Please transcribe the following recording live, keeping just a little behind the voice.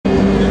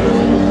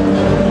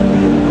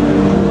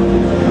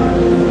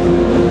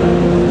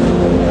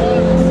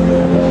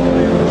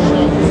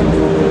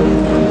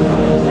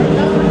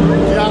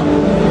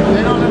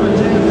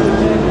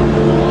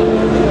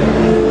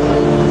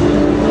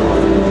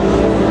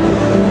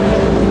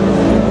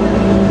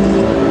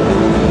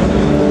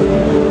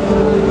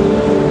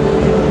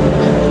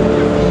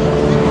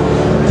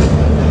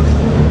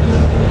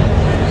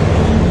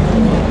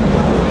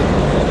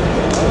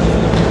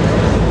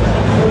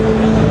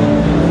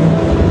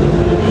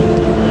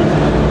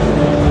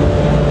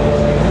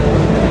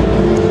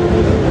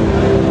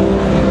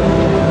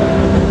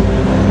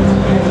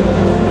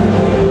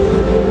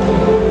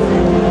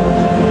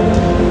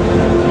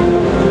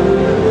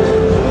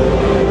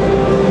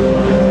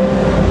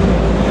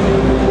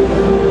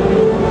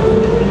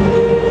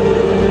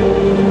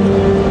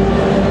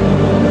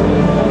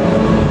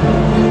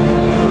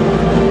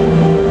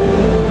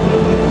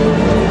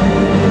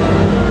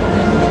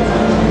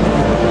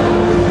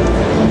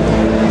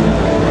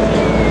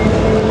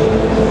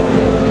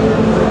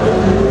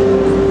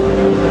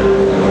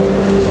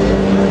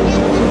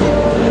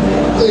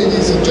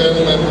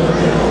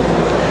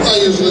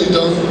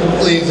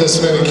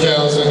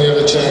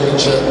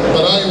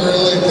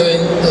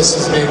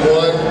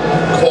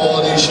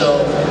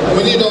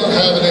when you don't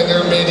have an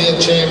intermediate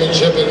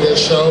championship in your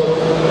show,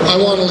 I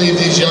want to leave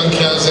these young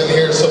cows in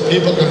here so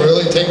people can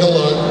really take a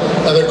look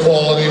at the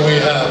quality we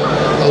have.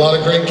 A lot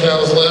of great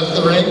cows left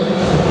the ring,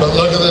 but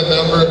look at the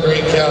number of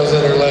great cows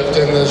that are left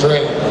in this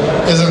ring.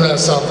 Isn't that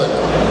something?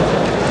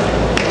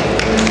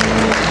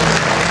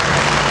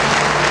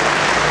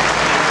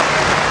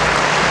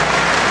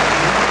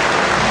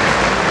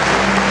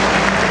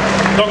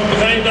 Donc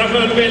Brian a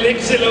relevé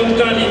l'excellente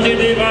qualité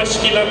des vaches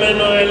qu'il amène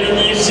à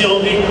aligner ici en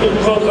ring pour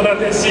prendre la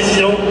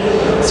décision.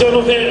 Si on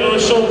aurait un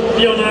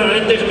championnat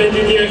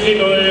intermédiaire,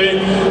 il aurait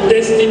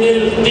destiné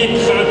le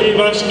titre à des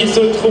vaches qui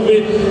se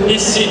trouvaient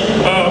ici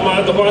à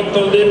ma droite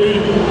au début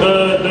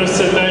de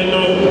ce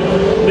line-up.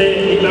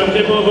 Mais il a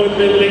vraiment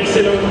relevé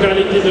l'excellente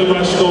qualité de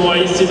vache qu'on voit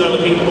ici dans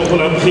le ring pour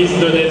la prise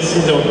de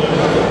décision.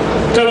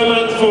 Kallern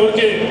hat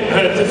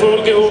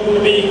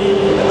hervorgehoben, wie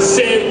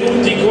sehr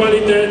gut die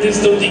Qualität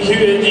ist und die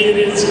Kühe, die er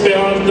jetzt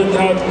behalten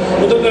hat.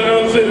 Und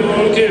darauf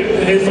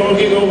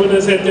hervorgehoben,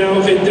 es hätte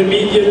auch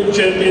Intermediate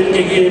Champion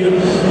gegeben,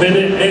 wenn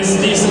es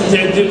diesen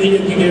Titel hier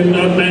gegeben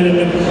hat, bei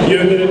einem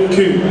jüngeren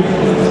Kühe.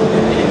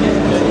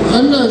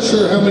 I'm not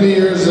sure how many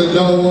years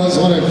ago it was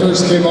when I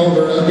first came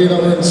over. I've been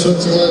over in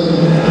Switzerland,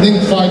 I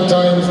think 5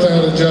 times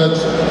now to judge.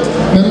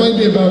 That might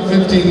be about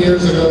 15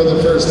 years ago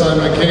the first time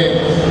I came.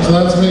 So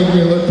that's making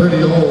me look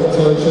pretty old,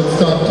 so I should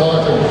stop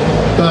talking.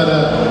 But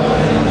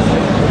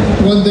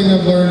one thing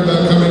I've learned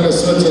about coming to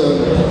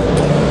Switzerland,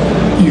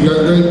 you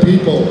got great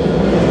people.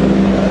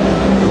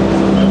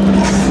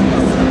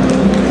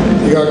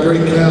 You got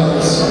great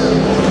cows.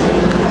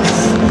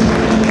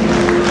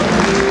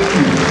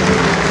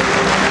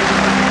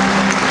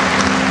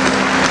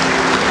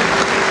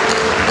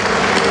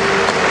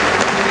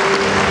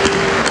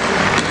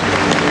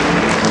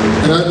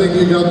 And I think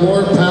you got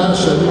more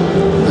passion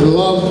and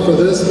love for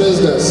this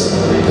business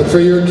and for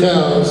your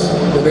cows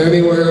than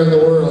anywhere in the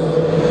world.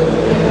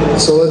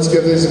 So let's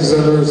give these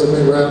exhibitors a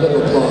big round of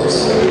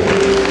applause.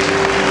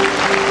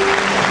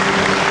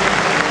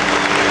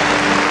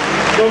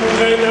 Donc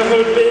Rainer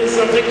Relevé,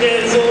 ça fait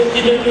 15 ans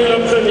qu'il est venu la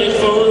première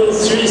fois en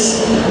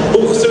Suisse.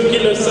 Pour ceux qui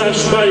ne le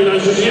sachent pas, il a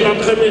jugé la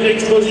première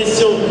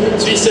exposition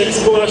Suisse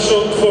Expo à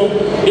Montfaucon.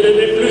 Il est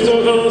né plus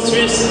heureux en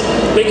Suisse.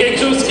 Mais quelque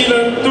chose qu'il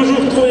a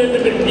toujours trouvé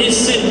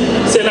ici,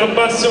 c'est la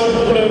passion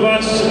pour le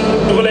vache,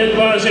 pour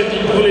l'élevage et puis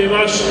pour les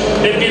vaches.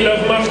 Et puis il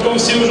remarque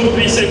aussi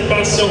aujourd'hui cette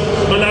passion.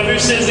 On a vu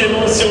ses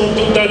émotions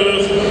tout à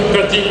l'heure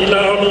quand il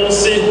a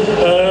annoncé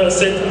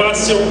cette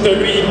passion que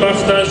lui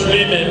partage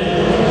lui-même.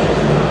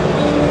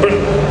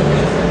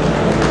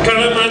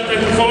 Kallern hat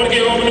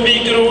hervorgehoben,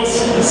 wie groß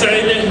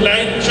seine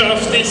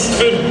Leidenschaft ist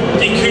für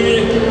die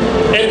Kühe.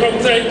 Er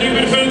kommt seit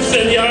über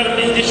 15 Jahren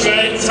in die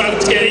Schweiz,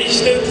 hat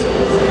gerichtet,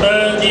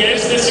 die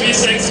erste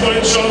Swiss Expo in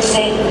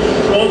Montfaucon,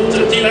 und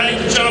die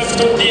Leidenschaft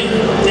und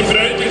die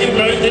freundlichen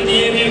Leute, die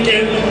er hier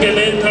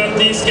kennengelernt hat,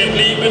 die ist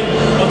geblieben,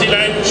 und die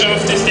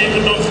Leidenschaft ist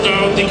immer noch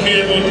da und die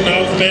Kühe wurden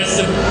auch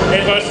besser.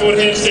 Er war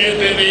vorher sehr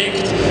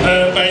bewegt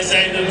bei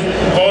seinen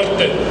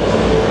Worten.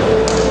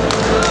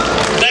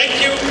 Thank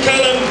you,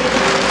 Kallern.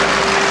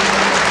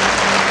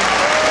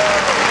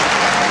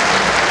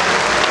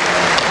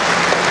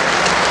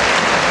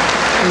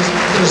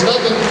 There's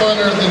nothing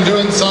funner than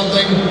doing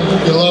something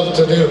you love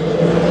to do.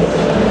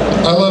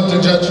 I love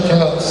to judge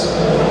cows.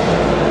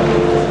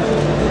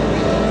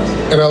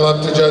 And I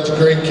love to judge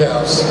great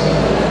cows.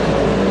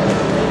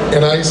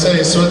 And I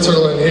say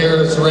Switzerland here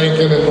is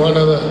ranking in one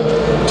of the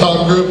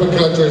top group of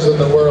countries in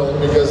the world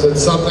because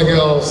it's something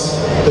else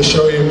the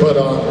show you put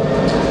on.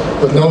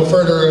 With no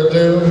further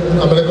ado,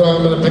 I'm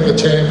going to pick a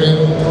champion,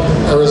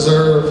 a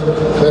reserve,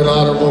 and an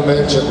honorable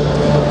mention.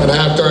 And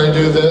after I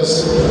do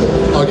this,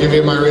 I'll give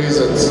you my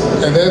reasons.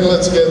 And then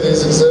let's give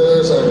these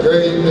exhibitors a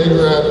great big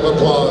round of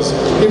applause.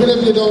 Even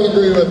if you don't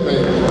agree with me,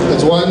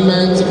 it's one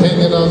man's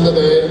opinion on the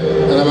day,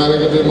 and I'm going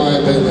to give you my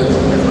opinion.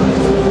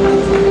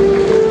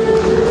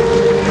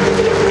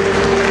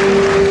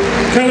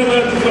 Kallern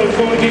hat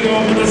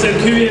vorgegangen, dass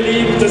Kühe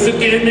liebt, dass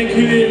gerne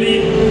Kühe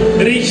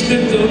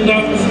richtet und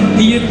auch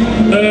hier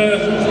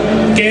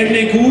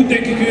gerne gute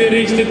Kühe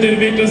richtet. Er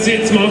wird das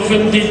jetzt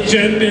machen, die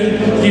Champion,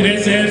 die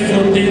Reserve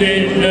und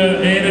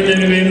ihre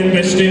Ehrenerwähnung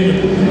bestimmen.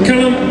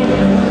 Kallern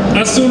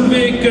a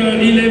soulevé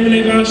qu'il aime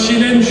les vaches,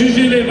 il aime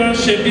juger les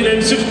vaches et puis il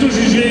aime surtout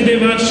juger des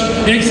vaches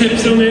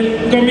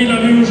exceptionnelles comme il a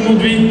vu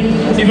aujourd'hui.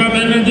 Il va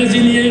maintenant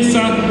désigner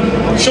sa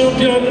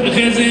championne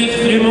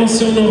réserve et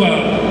mention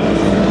honorable.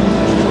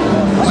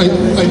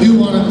 I do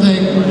want to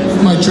thank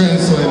my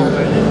translator.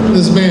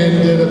 This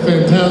man did a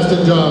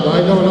fantastic job.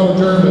 I don't know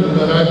German,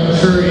 but I'm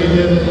sure he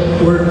did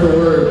it word for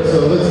word.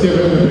 So let's give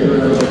him a big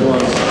round of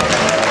applause.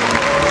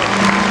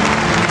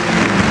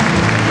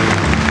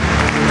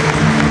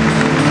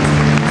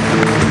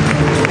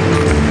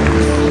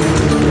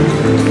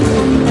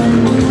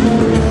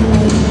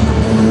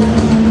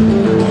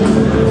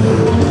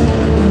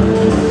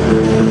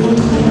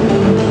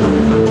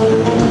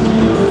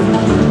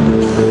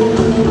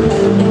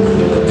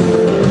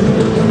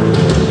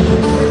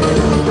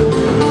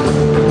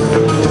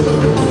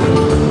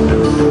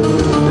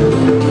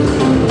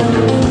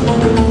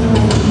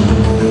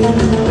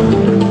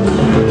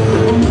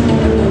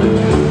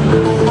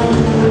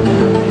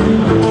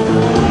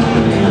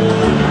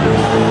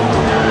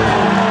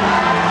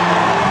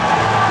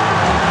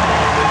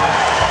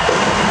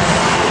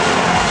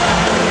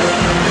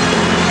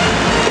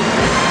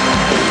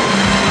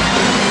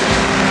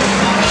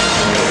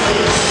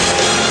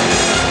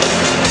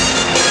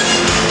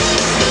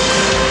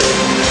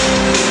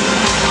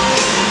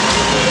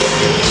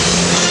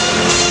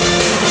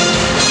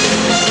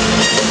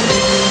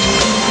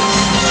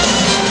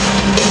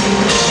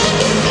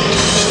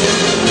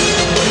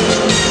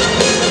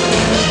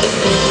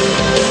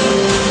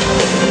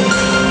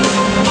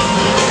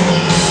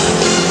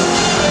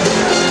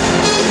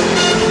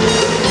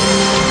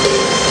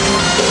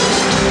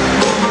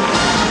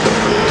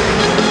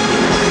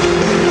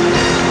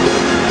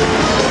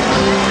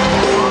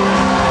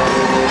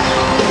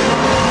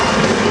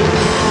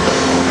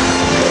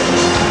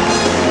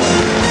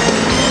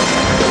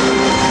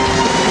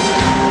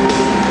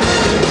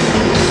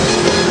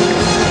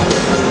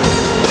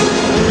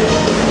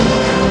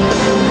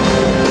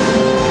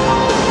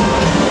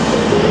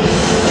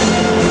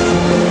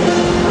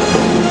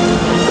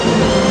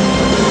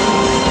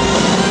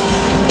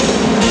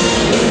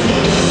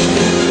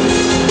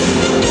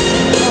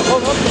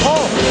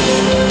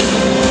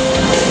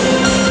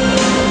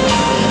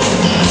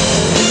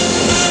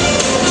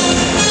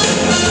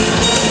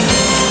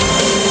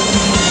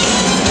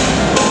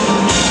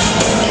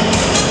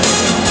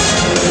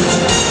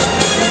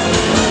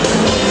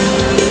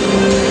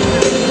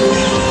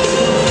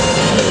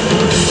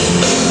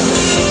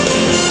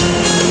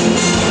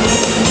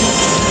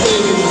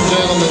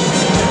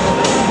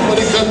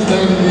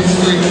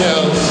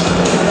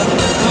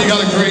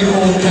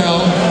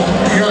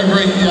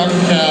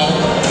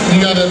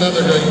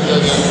 another great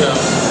judging cow.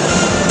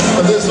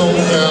 But this old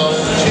cow,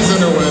 she's in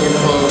her wedding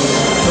clothes,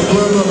 the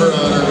bloom of her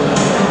udder,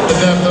 the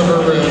depth of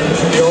her rib,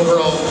 the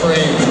overall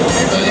frame.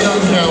 That young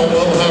cow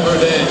will have her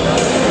day,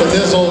 but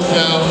this old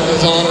cow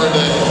is on her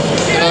day,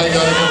 and I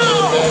gotta give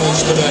an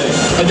advantage today.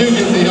 I do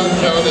give the young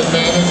cow an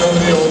advantage over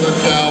the older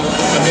cow.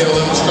 I'm being a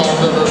little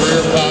stronger of a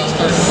rear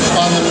faster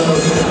on the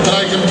move, but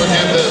I can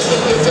forgive this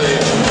at this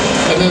age.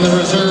 And then the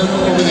reserve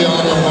over the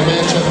honorable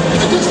mention.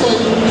 I just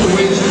like the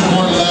way she's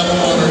more level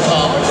on her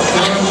top. The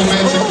honorable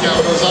mention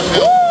cow goes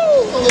uphill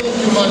just a little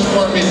too much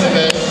for me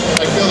today.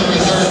 I feel the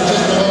reserve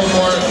just a little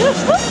more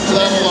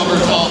level of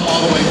her top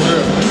all the way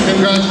through.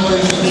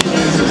 Congratulations.